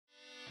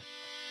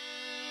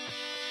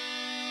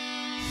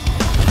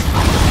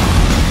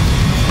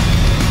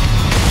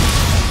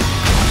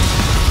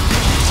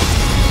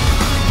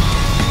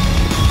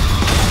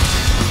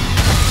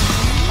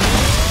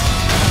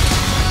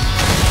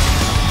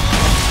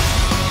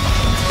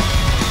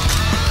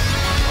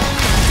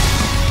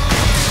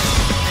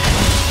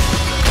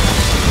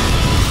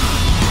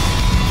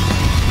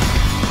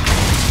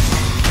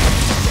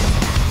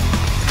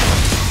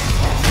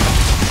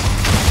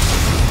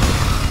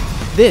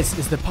This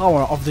is the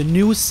power of the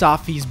new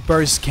Safi's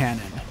burst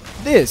cannon.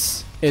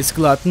 This is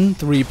Glutton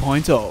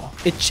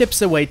 3.0. It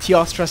chips away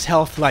Teostra's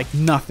health like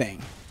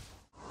nothing.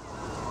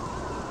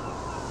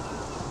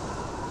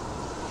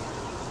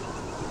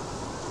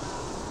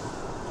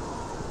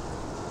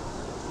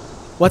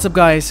 What's up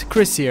guys,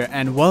 Chris here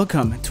and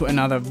welcome to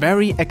another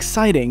very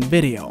exciting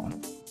video.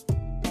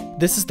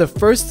 This is the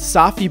first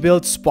Safi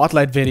build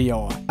spotlight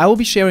video. I will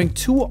be sharing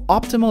two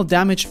optimal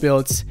damage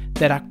builds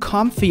that are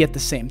comfy at the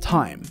same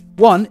time.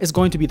 One is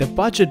going to be the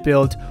budget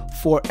build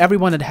for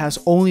everyone that has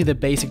only the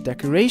basic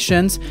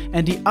decorations,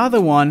 and the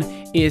other one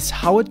is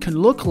how it can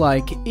look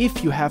like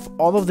if you have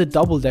all of the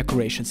double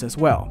decorations as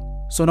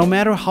well. So no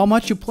matter how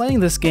much you're playing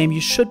this game, you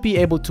should be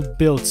able to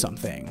build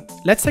something.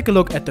 Let's take a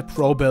look at the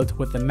pro build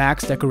with the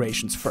max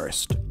decorations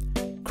first.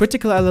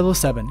 Critical at level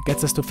 7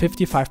 gets us to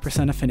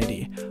 55%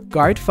 affinity.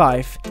 Guard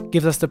 5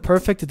 gives us the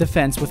perfect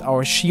defense with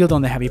our shield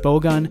on the heavy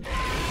bowgun.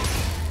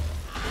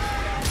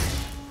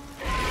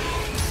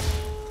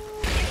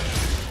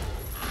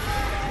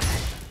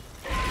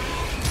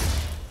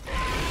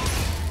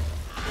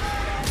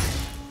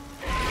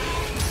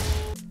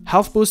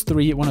 Health boost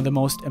 3, one of the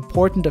most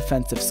important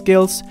defensive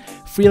skills.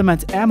 Free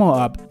element ammo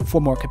up for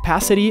more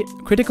capacity.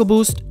 Critical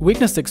boost,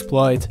 weakness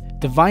exploit,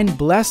 divine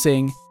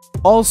blessing.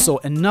 Also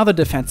another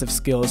defensive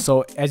skill,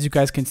 so as you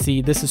guys can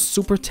see, this is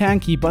super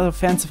tanky but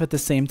offensive at the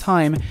same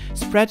time.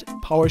 Spread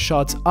power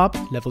shots up,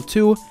 level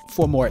 2,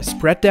 for more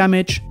spread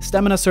damage.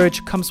 Stamina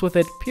surge comes with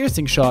it,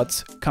 piercing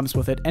shots comes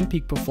with it, and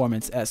peak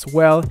performance as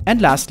well.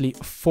 And lastly,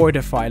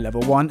 fortify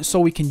level 1, so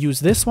we can use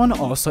this one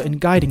also in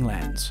guiding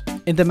lands.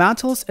 In the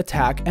mantles,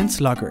 attack and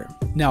slugger.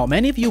 Now,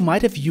 many of you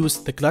might have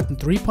used the Glutton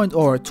 3.0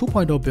 or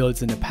 2.0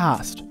 builds in the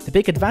past. The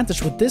big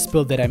advantage with this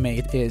build that I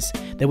made is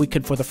that we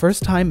can for the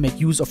first time make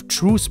use of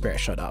true spare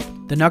shot up,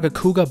 the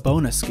Nagakuga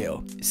bonus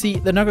skill. See,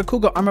 the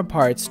Nagakuga armor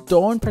parts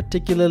don't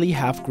particularly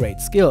have great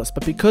skills,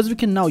 but because we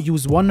can now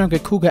use one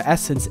Nagakuga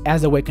essence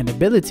as awakened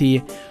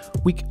ability,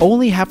 we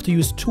only have to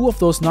use 2 of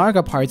those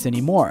Naga parts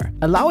anymore,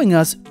 allowing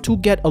us to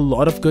get a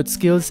lot of good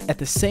skills at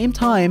the same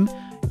time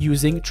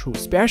using True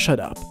Spare Shot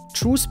Up.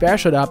 True Spare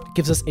Shot Up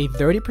gives us a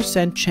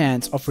 30%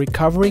 chance of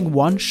recovering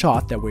one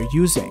shot that we're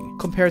using,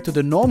 compared to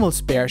the normal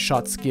Spare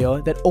Shot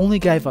skill that only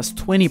gave us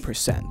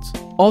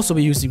 20%. Also, we're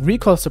using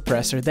Recoil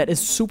Suppressor that is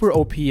super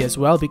OP as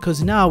well,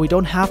 because now we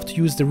don't have to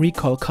use the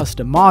Recoil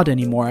custom mod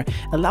anymore,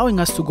 allowing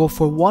us to go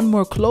for one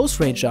more close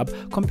range up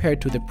compared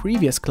to the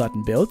previous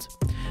Glutton build.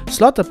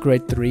 Slot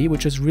Upgrade 3,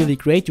 which is really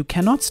great. You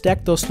cannot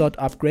stack those slot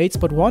upgrades,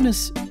 but one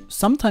is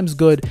sometimes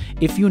good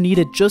if you need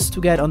it just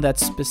to get on that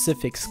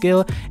specific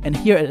skill, and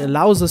here it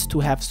allows us to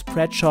have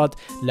spread shot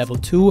level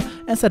 2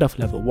 instead of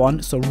level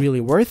 1, so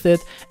really worth it.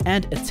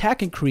 And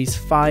attack increase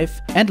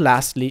 5, and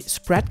lastly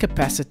spread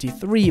capacity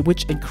 3,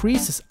 which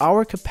increases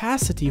our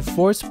capacity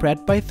for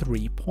spread by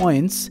 3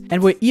 points,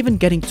 and we're even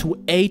getting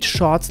to 8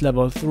 shots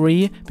level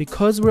 3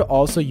 because we're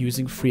also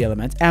using free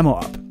element ammo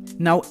up.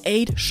 Now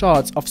 8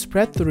 shots of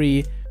spread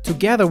 3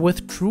 together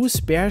with true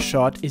spare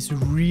shot is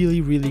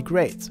really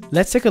great.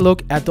 Let's take a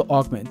look at the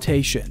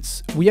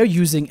augmentations. We are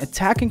using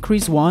attack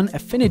increase 1,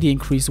 affinity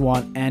increase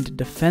 1, and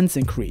defense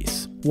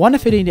increase. One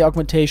affinity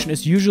augmentation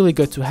is usually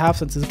good to have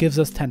since it gives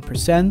us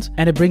 10%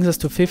 and it brings us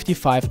to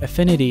 55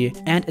 affinity,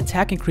 and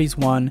attack increase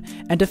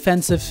 1 and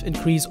defensive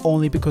increase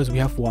only because we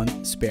have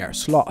 1 spare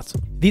slot.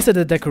 These are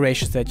the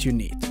decorations that you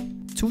need.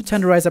 2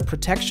 tenderizer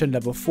protection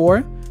level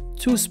 4,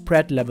 2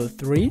 spread level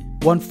 3,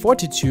 1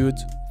 fortitude,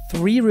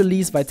 3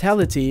 release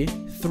vitality,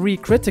 3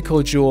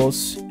 critical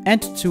jewels,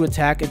 and 2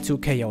 attack and 2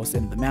 KOs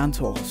in the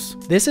mantles.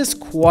 This is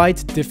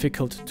quite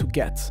difficult to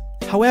get.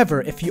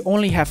 However, if you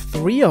only have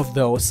 3 of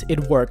those,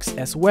 it works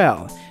as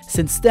well.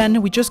 Since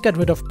then, we just get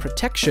rid of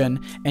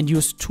protection and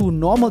use 2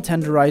 normal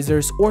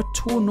tenderizers or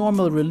 2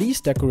 normal release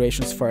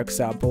decorations, for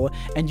example,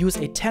 and use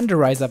a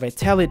tenderizer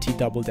vitality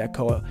double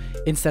deco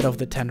instead of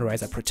the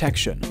tenderizer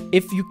protection.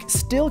 If you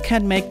still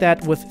can't make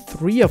that with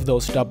 3 of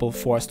those double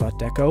 4-slot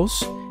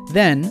decos,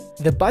 then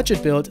the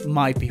budget build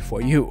might be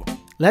for you.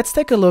 Let's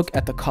take a look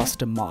at the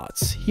custom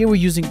mods. Here we're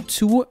using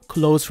 2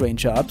 close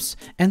range ups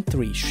and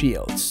 3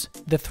 shields.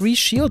 The 3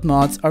 shield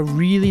mods are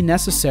really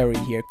necessary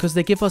here because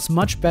they give us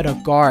much better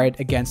guard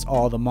against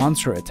all the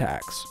monster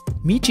attacks.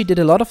 Magi did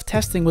a lot of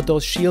testing with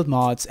those shield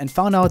mods and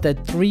found out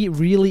that 3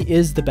 really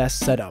is the best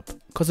setup,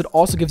 because it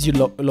also gives you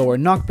lower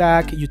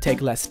knockback, you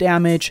take less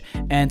damage,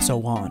 and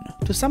so on.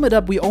 To sum it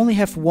up, we only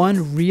have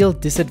one real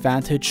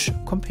disadvantage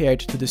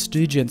compared to the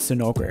Stygian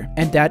Cenogre,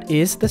 and that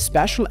is the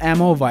special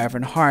ammo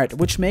Wyvern Heart,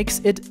 which makes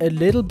it a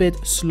little bit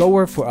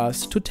slower for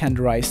us to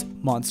tenderize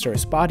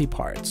monsters' body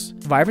parts.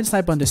 Wyvern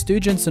Sniper on the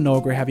Stygian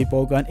Cenogre heavy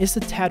bowgun is a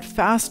tad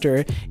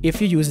faster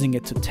if you're using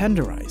it to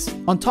tenderize.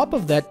 On top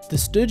of that, the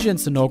Stygian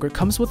Cenogre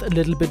comes with a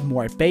little bit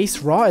more base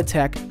raw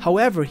attack.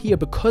 However, here,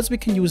 because we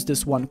can use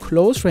this one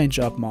close range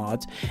up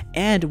mod,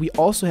 and we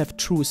also have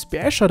true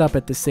spare shot up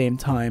at the same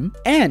time,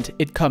 and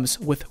it comes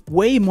with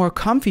way more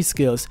comfy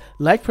skills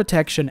like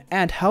protection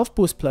and health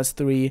boost plus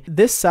 3,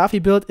 this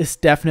Safi build is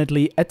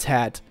definitely a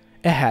tad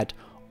ahead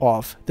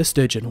of the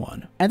Stygian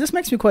one. And this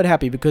makes me quite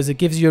happy because it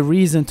gives you a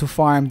reason to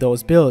farm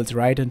those builds,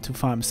 right, and to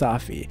farm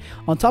Safi.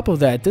 On top of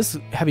that, this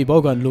heavy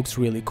bowgun looks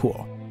really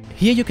cool.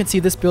 Here you can see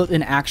this build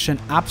in action,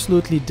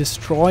 absolutely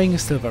destroying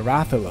Silver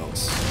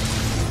Rathalos.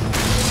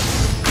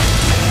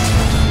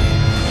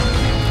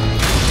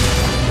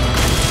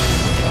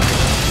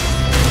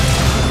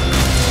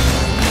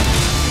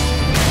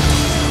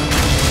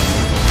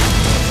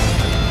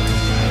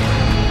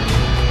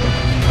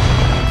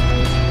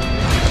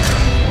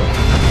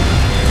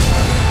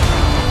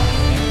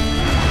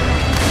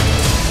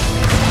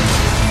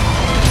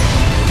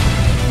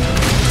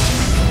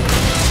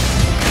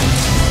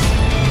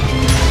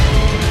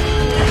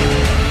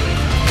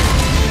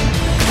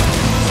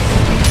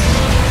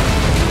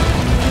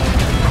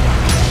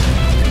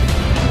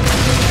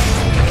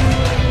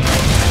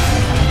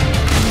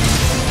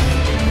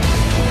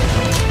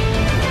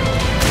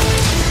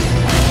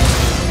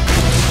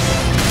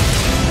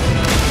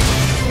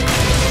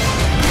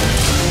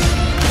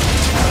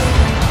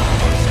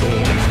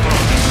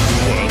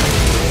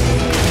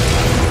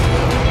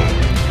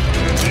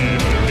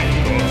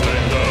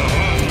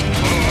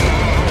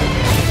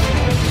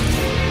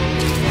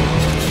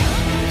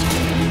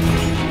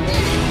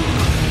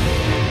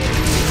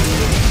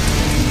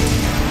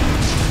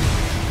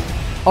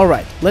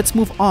 Alright, let's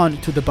move on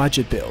to the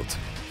budget build.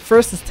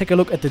 First, let's take a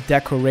look at the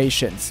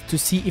decorations to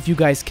see if you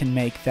guys can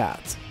make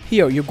that.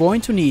 Here, you're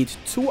going to need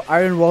 2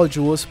 Iron Wall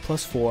Jewels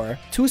plus 4,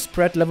 2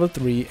 Spread level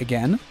 3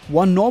 again,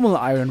 1 normal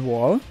Iron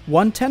Wall,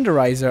 1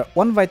 Tenderizer,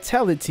 1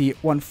 Vitality,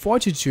 1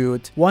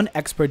 Fortitude, 1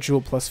 Expert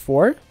Jewel plus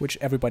 4, which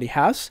everybody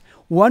has,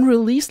 1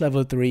 Release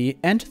level 3,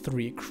 and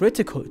 3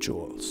 Critical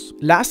Jewels.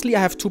 Lastly, I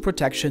have 2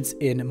 protections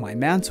in my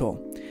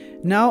mantle.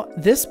 Now,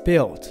 this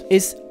build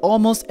is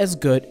almost as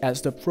good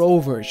as the Pro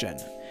version.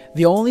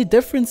 The only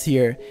difference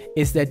here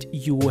is that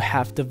you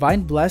have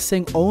Divine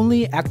Blessing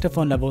only active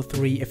on level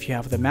 3 if you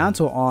have the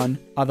mantle on,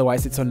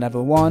 otherwise it's on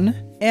level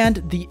 1.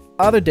 And the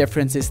other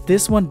difference is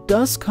this one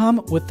does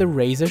come with the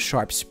Razor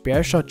Sharp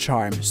Spare Shot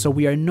charm, so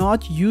we are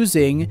not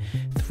using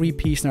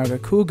 3-piece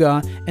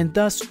Nargacuga and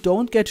thus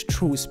don't get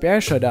true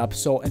Spare Shot up,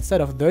 so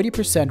instead of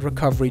 30%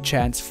 recovery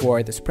chance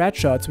for the spread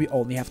shots, we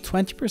only have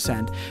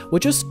 20%,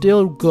 which is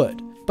still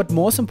good. But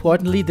most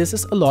importantly, this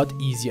is a lot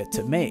easier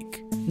to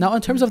make. Now,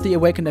 in terms of the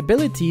awakened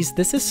abilities,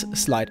 this is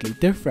slightly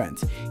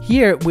different.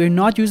 Here, we're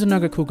not using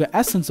Nargacuga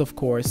Essence, of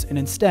course, and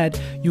instead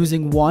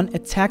using 1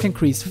 attack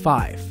increase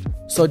 5.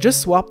 So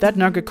just swap that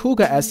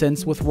Nargacuga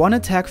Essence with 1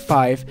 attack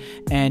 5,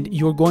 and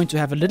you're going to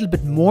have a little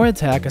bit more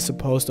attack as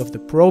opposed to the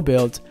Pro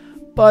build,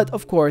 but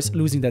of course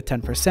losing that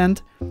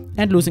 10%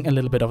 and losing a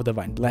little bit of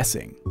Divine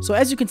Blessing. So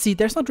as you can see,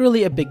 there's not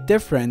really a big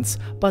difference,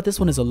 but this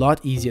one is a lot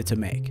easier to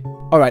make.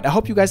 Alright, I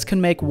hope you guys can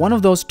make one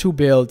of those 2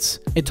 builds.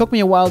 It took me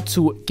a while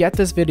to get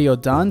this video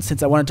done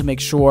since I wanted to make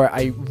sure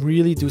I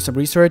really do some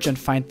research and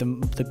find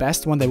the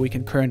best one that we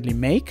can currently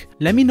make.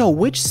 Let me know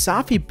which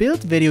Safi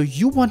build video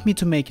you want me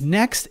to make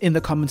next in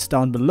the comments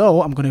down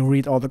below. I'm gonna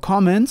read all the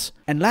comments.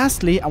 And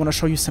lastly, I want to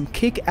show you some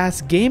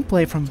kick-ass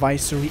gameplay from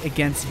Viceroy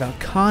against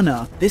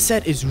Velkhana. This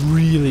set is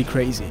really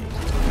crazy.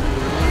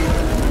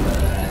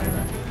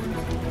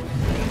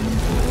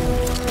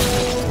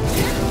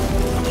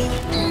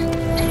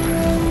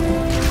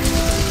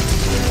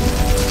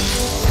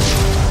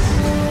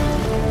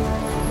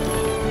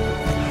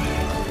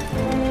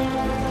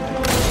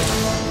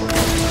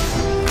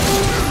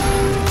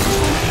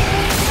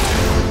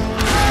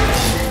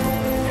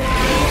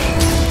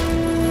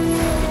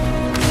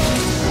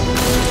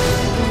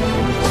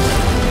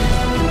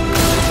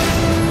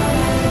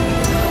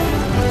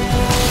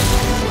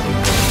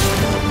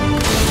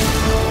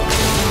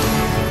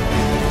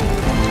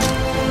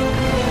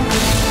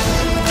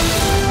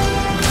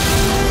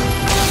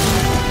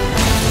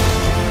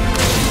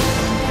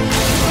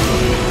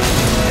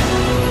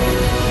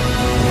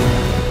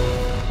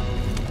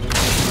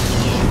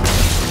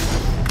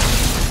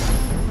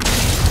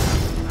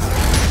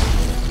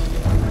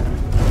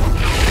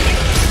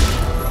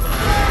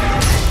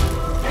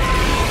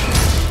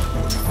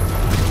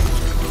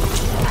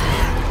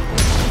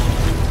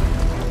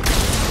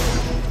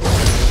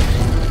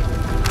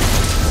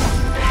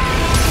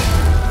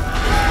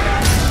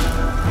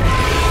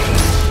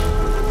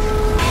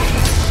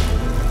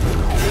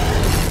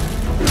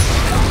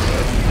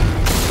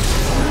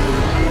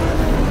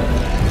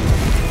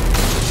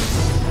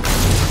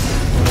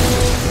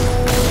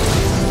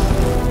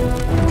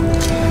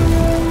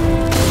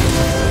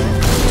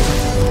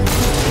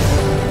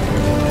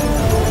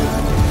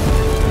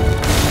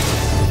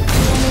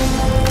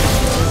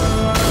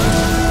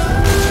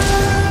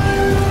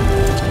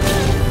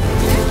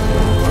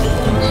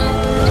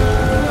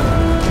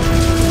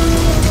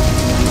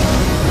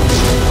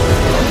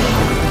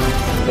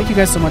 Thank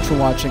you guys so much for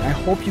watching. I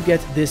hope you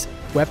get this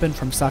weapon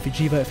from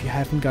Safi'Jiiva if you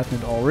haven't gotten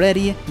it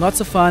already.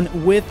 Lots of fun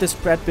with the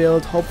spread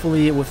build,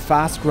 hopefully with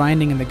fast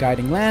grinding in the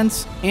Guiding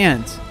Lands.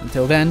 And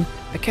until then,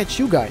 I catch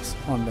you guys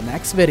on the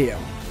next video.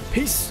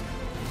 Peace!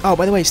 Oh,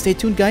 by the way, stay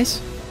tuned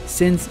guys,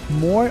 since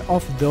more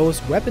of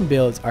those weapon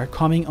builds are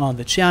coming on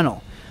the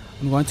channel.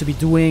 I'm going to be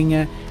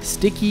doing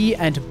sticky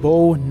and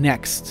bow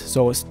next.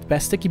 So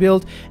best sticky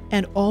build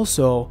and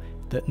also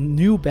the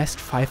new best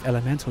 5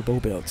 elemental bow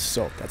build.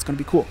 So that's going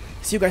to be cool.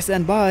 See you guys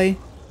then. Bye.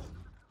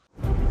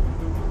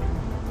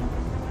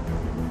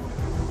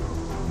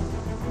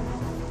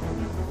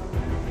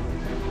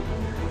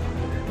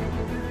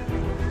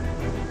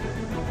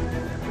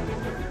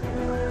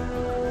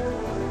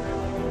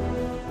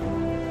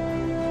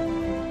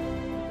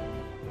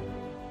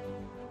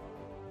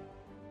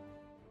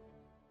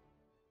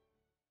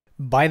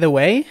 By the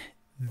way,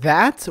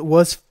 that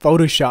was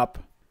Photoshop.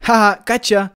 Haha, gotcha!